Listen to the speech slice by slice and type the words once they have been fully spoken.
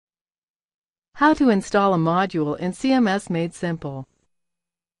How to install a module in CMS Made Simple.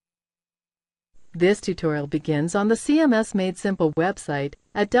 This tutorial begins on the CMS Made Simple website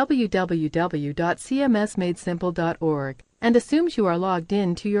at www.cmsmadesimple.org and assumes you are logged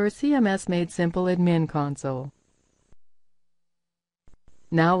in to your CMS Made Simple admin console.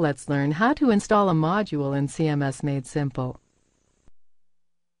 Now let's learn how to install a module in CMS Made Simple.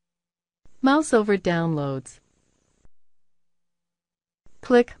 Mouse over Downloads.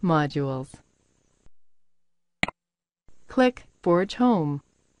 Click Modules. Click Forge Home.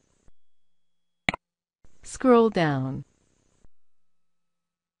 Scroll down.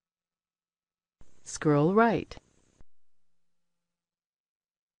 Scroll right.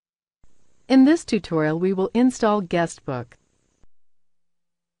 In this tutorial, we will install Guestbook.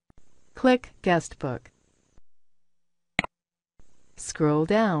 Click Guestbook. Scroll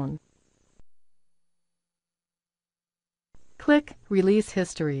down. Click Release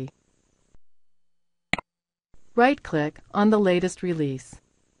History. Right-click on the latest release.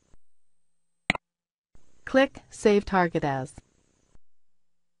 Click Save Target As.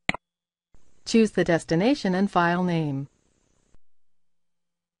 Choose the destination and file name.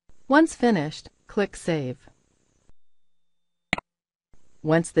 Once finished, click Save.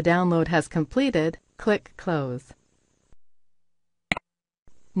 Once the download has completed, click Close.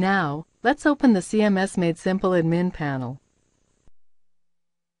 Now, let's open the CMS Made Simple admin panel.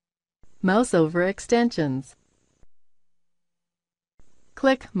 Mouse over Extensions.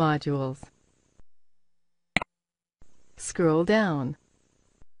 Click Modules. Scroll down.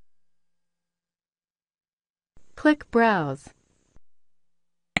 Click Browse.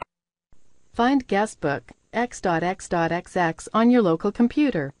 Find Guestbook x.x.xx on your local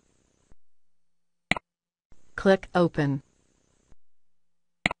computer. Click Open.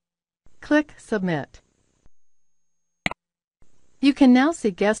 Click Submit. You can now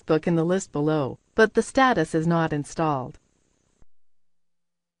see Guestbook in the list below, but the status is not installed.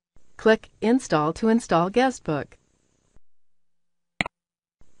 Click Install to install Guestbook.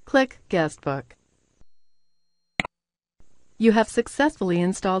 Click Guestbook. You have successfully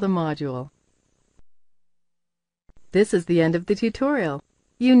installed a module. This is the end of the tutorial.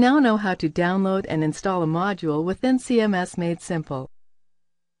 You now know how to download and install a module within CMS Made Simple.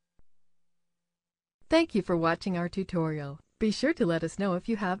 Thank you for watching our tutorial. Be sure to let us know if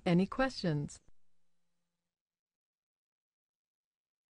you have any questions.